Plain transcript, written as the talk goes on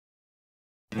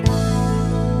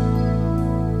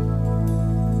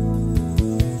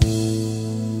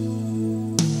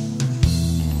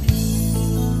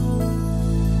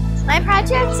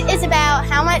project is about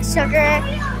how much sugar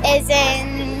is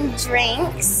in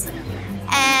drinks,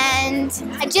 and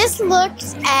I just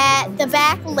looked at the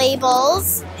back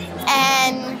labels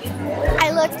and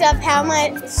I looked up how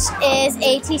much is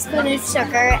a teaspoon of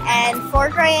sugar, and 4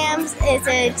 grams is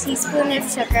a teaspoon of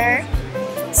sugar.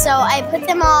 So I put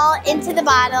them all into the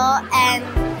bottle and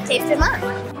taped them on.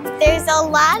 There's a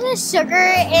lot of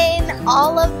sugar in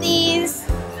all of these.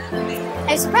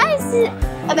 I'm surprised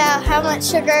about how much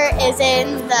sugar is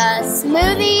in the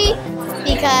smoothie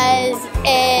because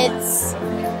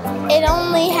it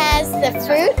only has the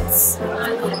fruits,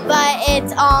 but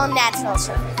it's all natural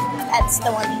sugar. That's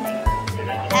the one thing.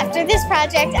 After this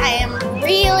project, I am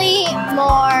really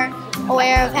more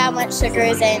aware of how much sugar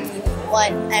is in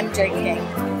what I'm drinking.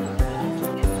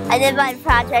 I did my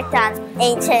project on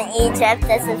ancient Egypt.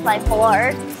 This is my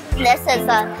board. This is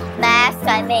a mask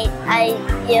I made. I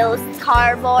used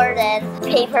cardboard and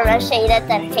paper mache it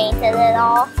and painted it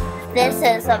all. This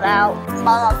is about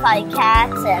mummified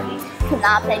cats and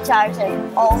canopy jars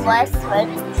and Old West,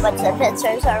 which the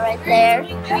pictures are right there,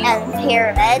 and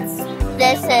pyramids.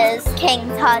 This is King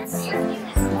Tut's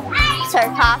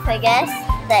sarcophagus,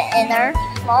 the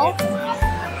innermost.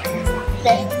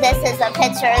 This is a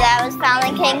picture that was found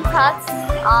in King Tut's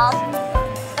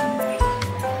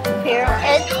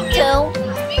pyramid tomb.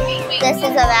 This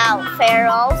is about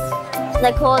pharaohs.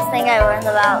 The coolest thing I learned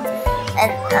about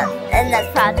in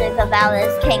this project about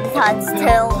is King Tut's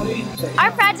tomb.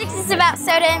 Our project is about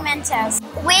soda and Mentos.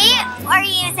 We are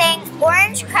using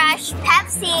Orange Crush,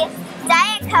 Pepsi,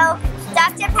 Diet Coke,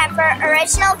 Dr. Pepper,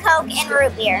 Original Coke, and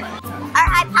root beer. Our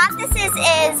hypothesis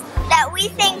is that we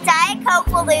think Diet Coke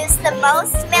will lose the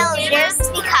most milliliters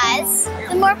because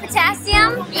the more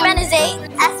potassium, benzoate,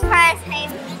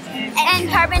 aspartame, and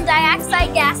carbon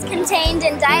dioxide gas contained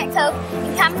in Diet Coke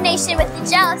in combination with the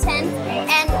gelatin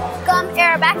and gum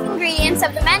aromatic ingredients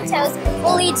of the Mentos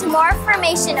will lead to more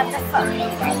formation of the foam.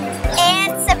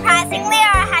 And surprisingly,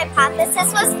 our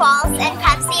hypothesis was false, and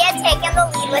Pepsi had taken the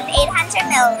lead with 800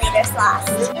 milliliters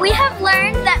lost. We have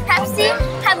learned that Pepsi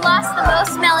had lost the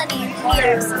most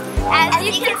milliliters. As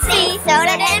you can see,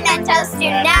 soda and Mentos do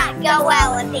not go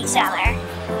well with each other.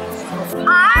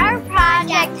 Our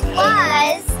project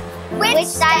was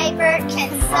which diaper can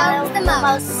soak the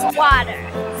most water.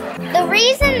 The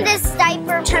reason this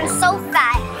diaper turns so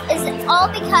fat is all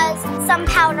because some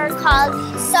powder called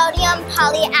sodium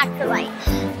polyacrylate.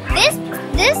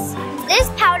 This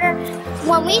powder,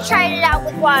 when we tried it out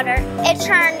with water, it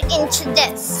turned into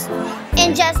this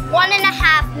in just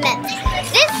 1.5 minutes.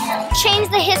 This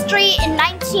changed the history in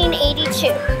 1982.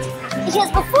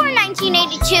 Because before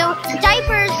 1982,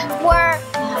 diapers were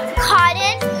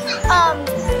cotton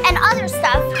and other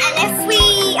stuff. And if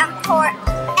we pour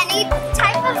any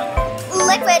type of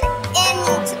liquid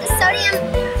into the sodium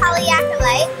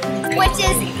polyacrylate, which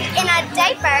is in a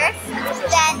diaper,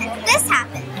 then this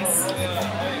happens.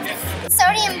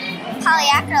 Sodium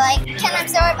polyacrylate can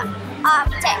absorb up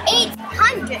to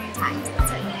 800 times.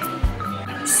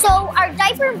 So our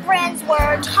diaper brands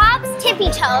were Tops Tippy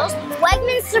Toes,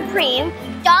 Wegmans Supreme,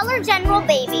 Dollar General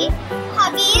Baby,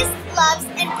 Huggies, Loves,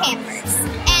 and Pampers.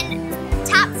 And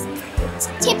Tops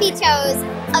Tippy Toes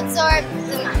absorb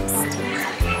the most.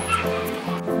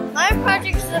 My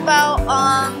project is about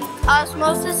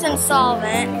osmosis and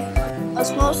solvent.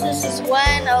 Osmosis is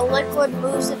when a liquid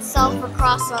moves itself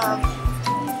across a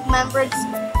membrane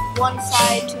one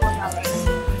side to another.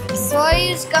 So I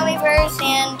used gummy bears,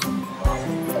 and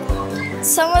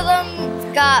some of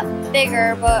them got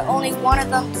bigger, but only one of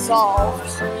them dissolved.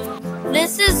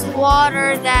 This is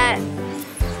water that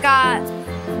got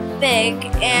big,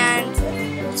 and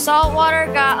salt water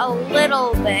got a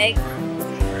little big.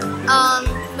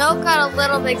 Milk got a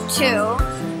little big too.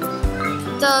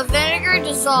 The vinegar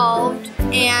dissolved,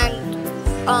 and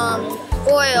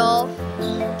oil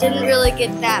didn't really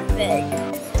get that big.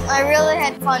 I really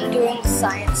had fun doing the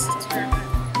science.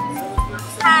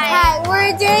 Hi,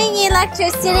 we're doing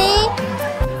electricity,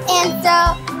 and so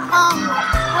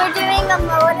we're doing a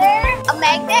motor. A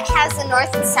magnet has a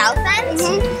north and south end,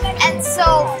 and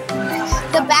so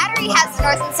the battery has the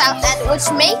north and south end, which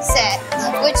makes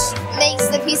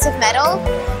the piece of metal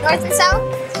north and south.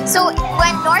 So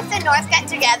when north and north get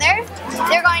together,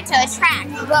 they're going to attract,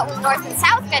 but when north and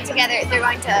south get together, they're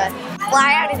going to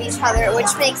fly out of each other, which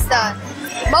makes the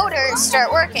motor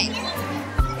start working.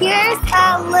 Here's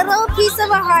a little piece of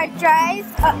a hard drive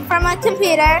from a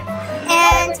computer,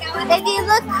 and if you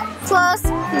look close,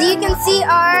 you can see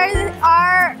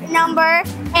our number,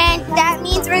 and that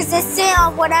means resistant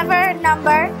of whatever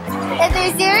number. If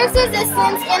there's zero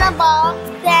resistance in a ball,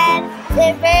 then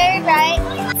they're very bright.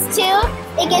 It's 2.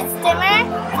 it gets dimmer.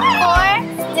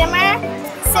 4, dimmer.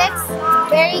 6,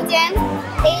 very dim.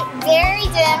 8, very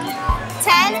dim.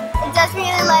 10, it doesn't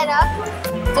really light up.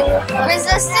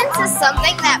 Resistance is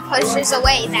something that pushes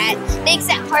away, that makes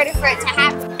it harder for it to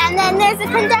happen. And then there's a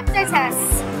conductor test.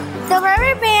 The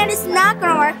rubber band is not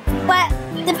going to work, but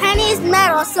the penny is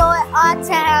metal, so it ought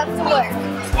to have to work.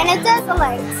 And it does the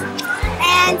lights.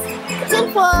 And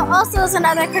tin foil also is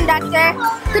another conductor.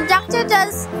 Conductor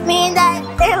does mean that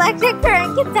the electric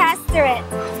current can pass through it.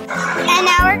 And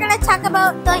now we're going to talk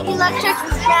about the electric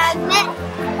magnet.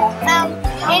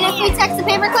 And if we touch the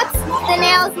paper clips, the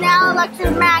nail is now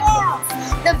electric magnet.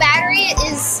 The battery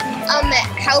is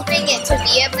helping it to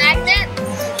be a magnet,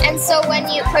 and so when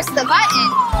you push the button,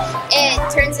 it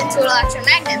turns into an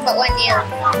electromagnet, but when you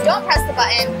don't press the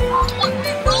button,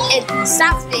 it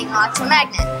stops being an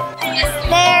electromagnet.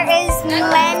 There is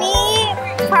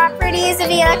many properties of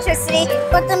electricity,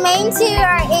 but the main two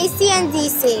are AC and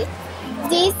DC.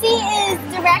 DC is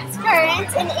direct current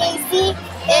and AC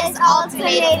is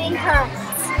alternating current.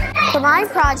 For my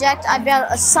project, I built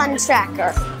a sun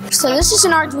tracker. So this is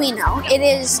an Arduino. It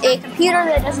is a computer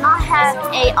that does not have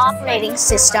an operating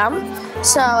system,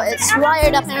 so it's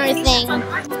wired up and everything.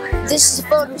 This is a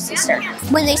photoresistor.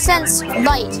 When they sense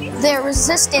light, their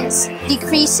resistance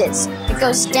decreases. It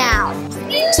goes down.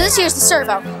 So this here is the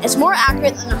servo. It's more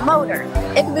accurate than the motor.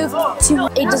 It can move to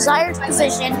a desired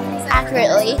position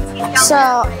accurately. So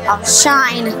I'll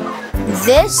shine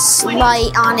this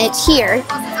light on it here,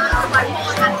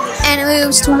 and it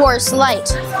moves towards the light.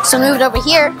 So move it over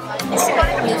here,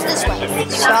 it moves this way.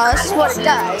 So this is what it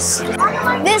does.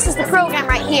 This is the program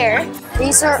right here.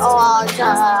 These are all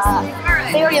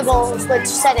the variables which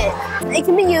set it. It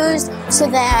can be used so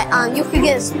that you can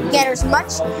get as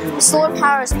much solar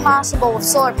power as possible with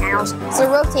solar panels. So it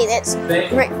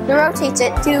rotates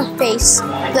it to face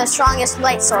the strongest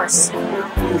light source.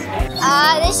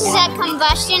 This is a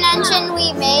combustion engine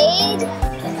we made,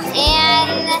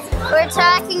 and we're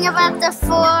talking about the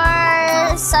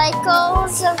 4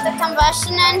 cycles of the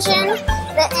combustion engine: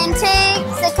 the intake,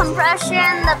 the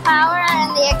compression, the power,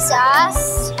 and the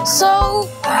exhaust. So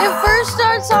it first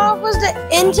starts off with the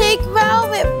intake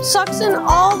valve. It sucks in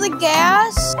all the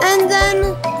gas, and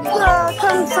then the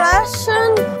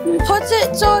compression puts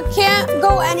it so it can't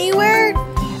go anywhere.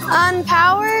 On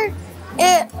power,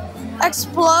 it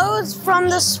explodes from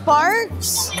the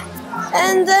sparks,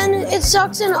 and then it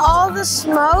sucks in all the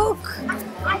smoke,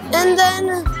 and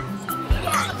then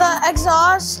the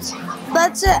exhaust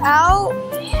lets it out,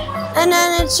 and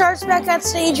then it starts back at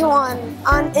stage 1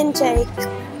 on intake.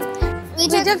 We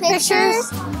took pictures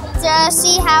to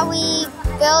see how we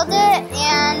build it,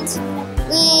 and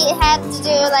we had to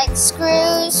do like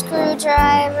screws,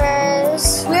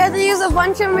 screwdrivers. We had to use a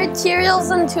bunch of materials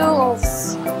and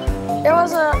tools. It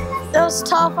was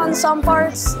tough on some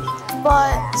parts,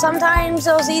 but sometimes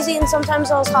it was easy and sometimes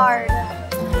it was hard.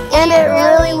 And it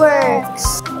really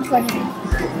works.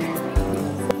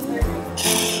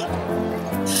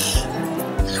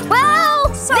 Well,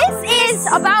 this is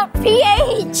about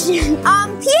pH.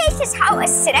 pH is how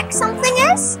acidic something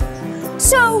is.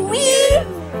 So we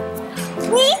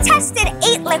tested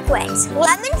 8 liquids.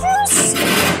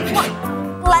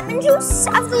 Lemon juice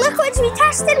of the liquids we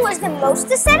tested was the most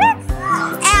acidic,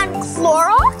 and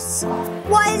Clorox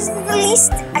was the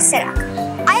least acidic.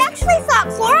 I actually thought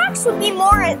Clorox would be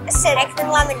more acidic than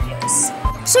lemon juice.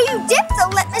 So you dip the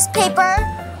litmus paper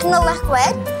in the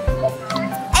liquid,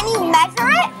 and you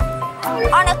measure it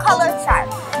on a color chart.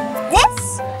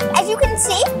 This, as you can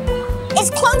see, is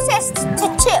closest to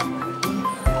 2.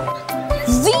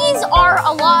 These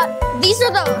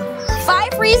are the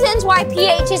 5 reasons why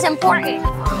pH is important.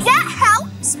 That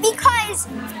helps because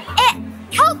it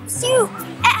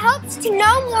helps to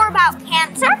know more about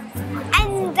cancer,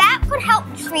 and that could help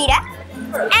treat it.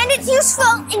 And it's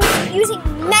useful in using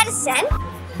medicine.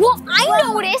 Well, I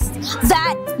noticed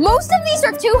that most of these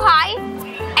are too high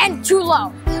and too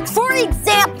low. For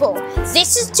example,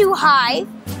 this is too high.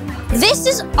 This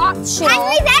is optional.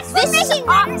 Henry, that's for this is making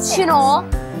medicine. optional.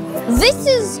 This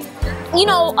is,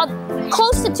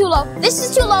 close to too low. This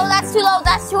is too low, that's too low,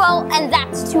 that's too low, and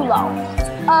that's too low.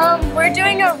 We're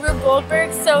doing a Rube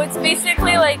Goldberg, so it's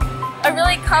basically like a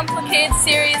really complicated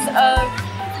series of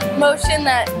motion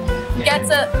that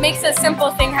makes a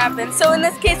simple thing happen. So in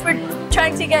this case, we're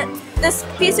trying to get this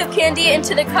piece of candy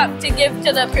into the cup to give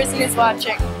to the person who's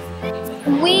watching.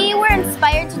 We were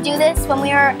inspired to do this when we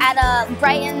were at a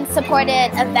Brighton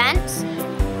supported event,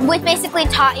 which basically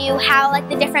taught you how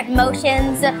the different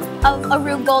motions of a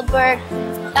Rube Goldberg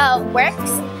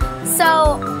works.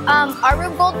 So our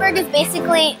Rube Goldberg is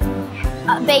basically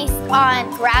based on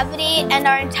gravity, and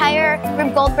our entire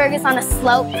Rube Goldberg is on a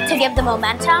slope to give the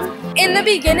momentum. In the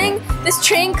beginning, this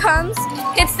train comes,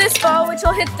 hits this ball, which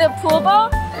will hit the pool ball,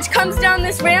 which comes down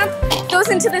this ramp, goes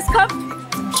into this cup,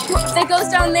 it goes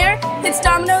down there, hits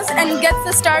dominoes, and gets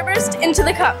the starburst into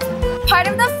the cup. Part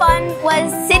of the fun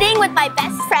was sitting with my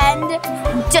best friend,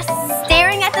 just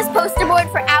staring at this poster board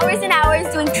for hours and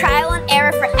hours, doing trial and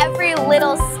error for every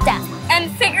little step. And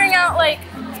figuring out like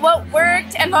what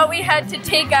worked and what we had to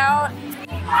take out.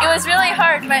 It was really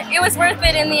hard, but it was worth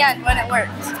it in the end when it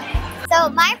worked. So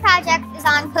my project is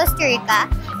on Costa Rica,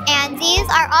 and these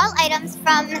are all items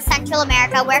from Central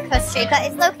America where Costa Rica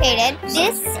is located.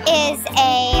 This is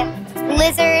a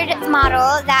lizard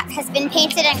model that has been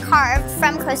painted and carved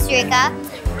from Costa Rica,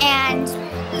 and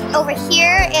over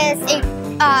here is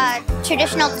a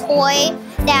traditional toy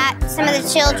that some of the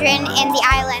children in the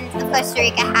island of Costa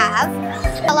Rica have.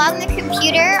 Along the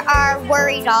computer are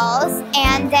worry dolls,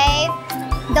 and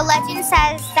the legend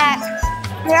says that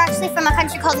they're actually from a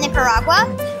country called Nicaragua,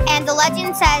 and the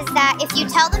legend says that if you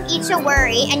tell them each a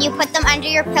worry and you put them under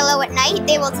your pillow at night,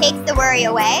 they will take the worry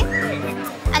away.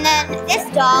 And then this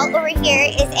doll over here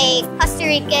is a Costa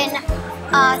Rican,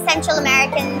 Central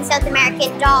American, South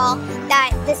American doll.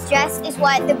 That this dress is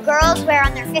what the girls wear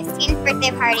on their 15th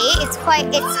birthday party. It's a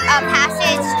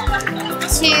passage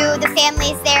to the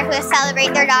families there who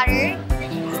celebrate their daughter.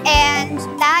 And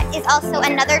that is also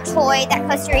another toy that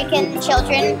Costa Rican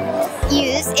children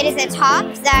use. It is a top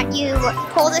that you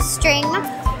pull the string,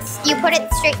 you put it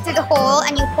straight through the hole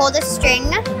and you pull the string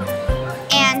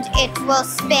and it will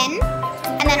spin.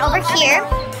 And then over here,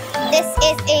 this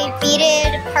is a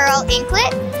beaded pearl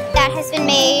anklet that has been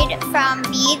made from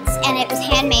beads and it was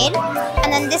handmade.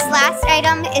 And then this last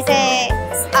item is a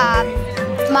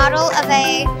model of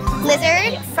a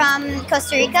lizard from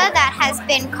Costa Rica that has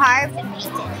been carved and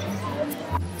painted.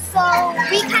 So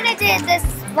we kind of did this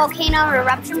volcano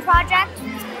eruption project.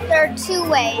 There are two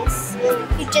ways.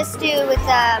 You just do with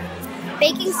the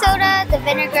baking soda, the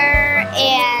vinegar,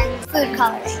 and food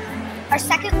coloring. Our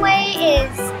second way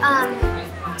is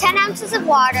 10 ounces of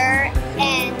water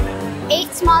and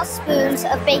 8 small spoons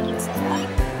of baking soda.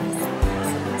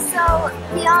 So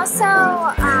we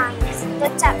also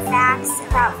looked up facts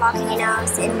about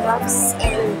volcanoes in books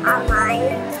and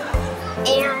online.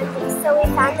 And so we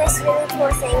found this really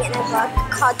cool thing in a book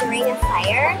called The Ring of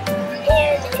Fire.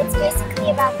 And it's basically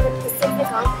about the Pacific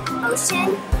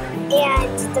Ocean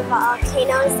and the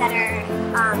volcanoes that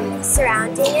are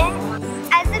surrounding it.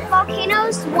 As if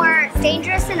volcanoes weren't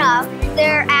dangerous enough,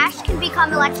 their ash can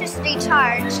become electricity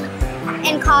charged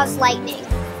and cause lightning.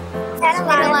 We had a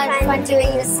lot of fun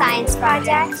doing the science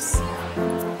projects.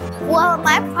 Well,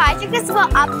 my project is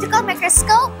about optical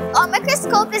microscope. A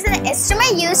microscope is an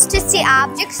instrument used to see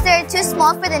objects that are too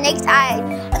small for the naked eye.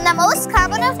 And the most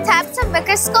common of types of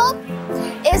microscope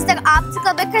is the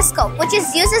optical microscope, which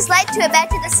is uses light to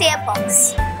imagine the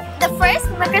samples. The first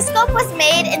microscope was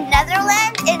made in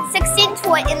Netherlands in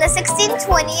the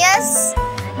 1620s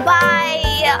by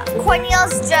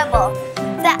Cornelis Drebbel.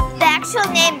 The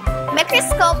actual name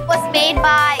microscope was made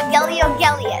by Galileo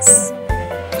Galilei.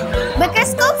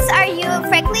 Microscopes are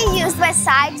frequently used by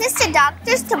scientists and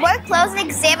doctors to more closely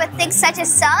examine things such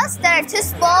as cells that are too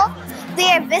small they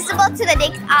are visible to the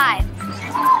naked eye.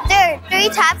 There are 3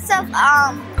 types of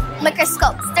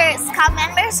microscopes. There's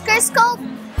common microscope,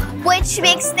 which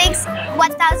makes things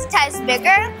 1,000 times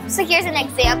bigger. So here's an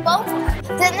example.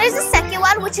 Then there's the second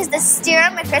one, which is the stereo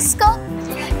microscope.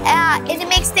 And it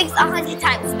makes things 100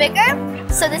 times bigger.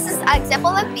 So this is an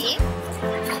example of B.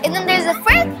 And then there's a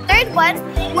third one,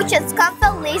 which is called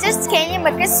the laser scanning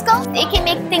microscope. It can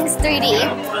make things 3D.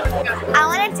 I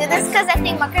want to do this because I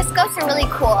think microscopes are really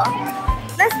cool.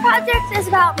 This project is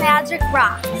about magic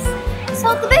rocks.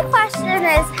 So the big question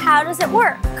is, how does it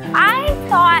work? I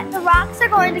thought the rocks are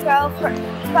going to grow from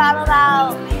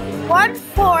about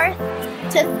 1/4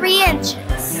 to 3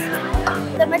 inches.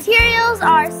 The materials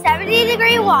are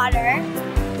 70-degree water,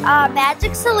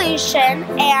 magic solution,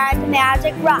 and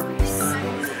magic rocks.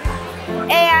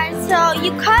 And so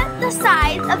you cut the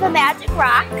size of a magic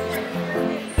rock.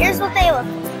 Here's what they look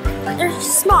like. They're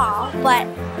small, but...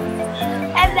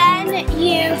 And then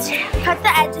you cut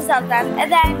the edges of them,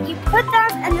 and then you put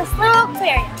them in this little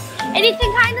aquarium. And you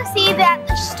can kind of see that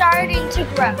they're starting to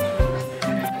grow.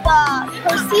 The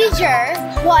procedure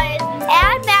was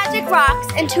add magic rocks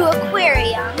into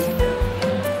aquarium,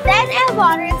 then add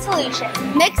water and solution.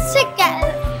 Mix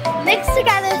together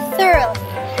thoroughly.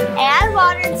 Add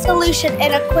water and solution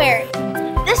in aquarium.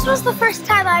 This was the first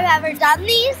time I've ever done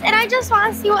these, and I just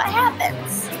want to see what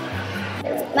happens.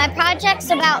 My project's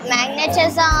about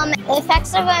magnetism. The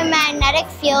effects of a magnetic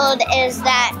field is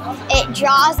that it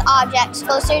draws objects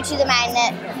closer to the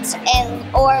magnet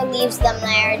or leaves them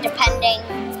there, depending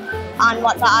on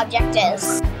what the object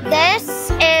is. This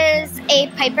is a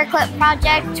paperclip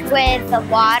project with the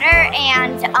water,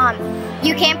 and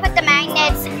you can put the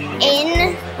magnets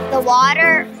in the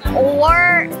water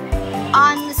or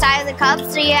on the side of the cup,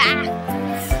 so you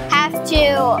have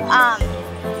to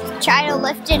try to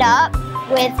lift it up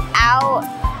without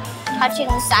touching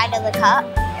the side of the cup,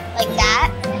 like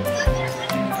that.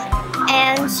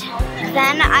 And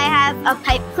then I have a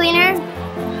pipe cleaner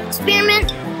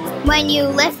experiment. When you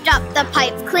lift up the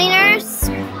pipe cleaners,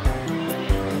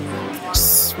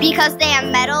 because they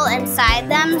have metal inside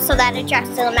them, so that attracts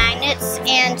to the magnets.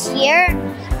 And here,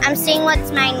 I'm seeing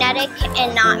what's magnetic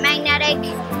and not magnetic.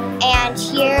 And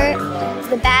here,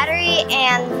 the battery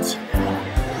and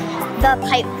the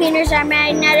pipe cleaners are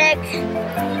magnetic.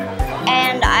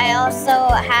 And I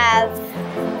also have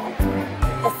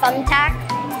the thumbtack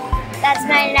that's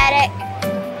magnetic.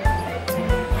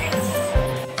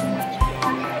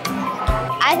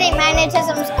 I think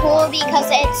magnetism is cool because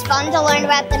it's fun to learn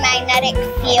about the magnetic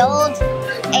field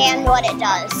and what it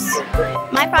does.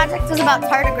 My project is about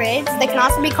tardigrades. They can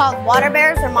also be called water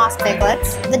bears or moss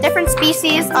piglets. The different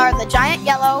species are the giant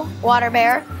yellow water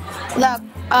bear, the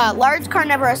large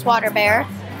carnivorous water bear,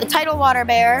 the tidal water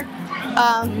bear,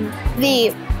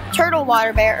 the turtle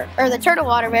water bear,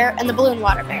 and the balloon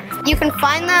water bear. You can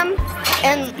find them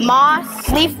in moss,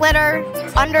 leaf litter,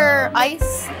 under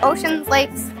ice, oceans,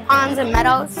 lakes, ponds, and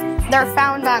meadows. They're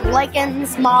found on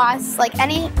lichens, moss, like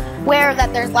anywhere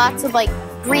that there's lots of like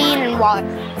green and water.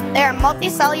 They are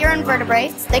multicellular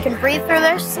invertebrates. They can breathe through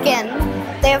their skin.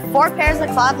 They have 4 pairs of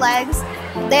clawed legs.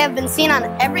 They have been seen on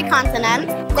every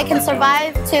continent. They can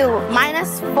survive to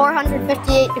minus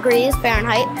 458 degrees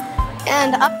Fahrenheit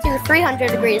and up to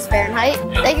 300 degrees Fahrenheit.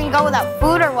 They can go without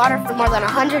food or water for more than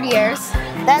 100 years.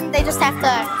 Then they just have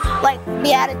to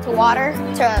be added to water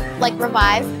to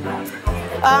revive.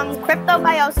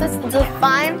 Cryptobiosis is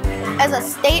defined as a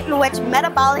state in which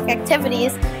metabolic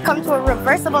activities come to a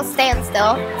reversible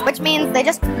standstill, which means they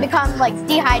just become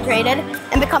dehydrated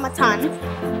and become a ton.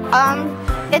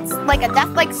 It's like a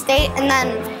death-like state, and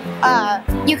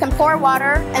then you can pour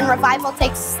water, and revival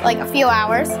takes a few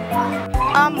hours.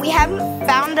 We haven't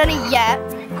found any yet,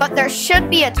 but there should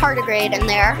be a tardigrade in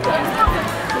there.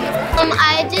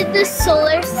 I did the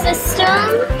solar system.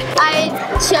 I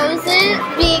chose it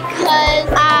because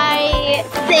I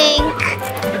think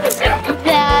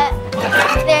that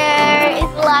there is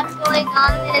a lot going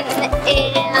on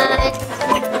and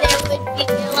there would be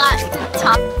a lot to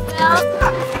talk about.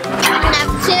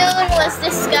 Neptune was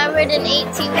discovered in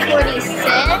 1846.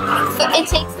 It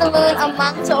takes the moon a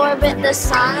month to orbit the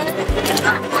sun.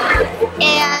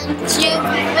 And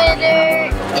Jupiter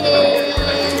is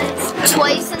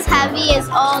twice as heavy as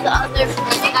all the other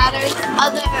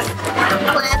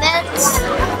planets.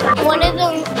 One of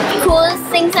the coolest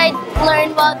things I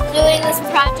learned while doing this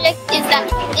project is that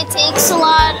it takes a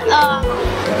lot of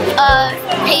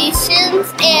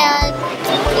patience, and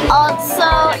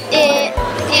also it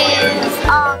is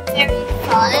very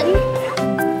fun.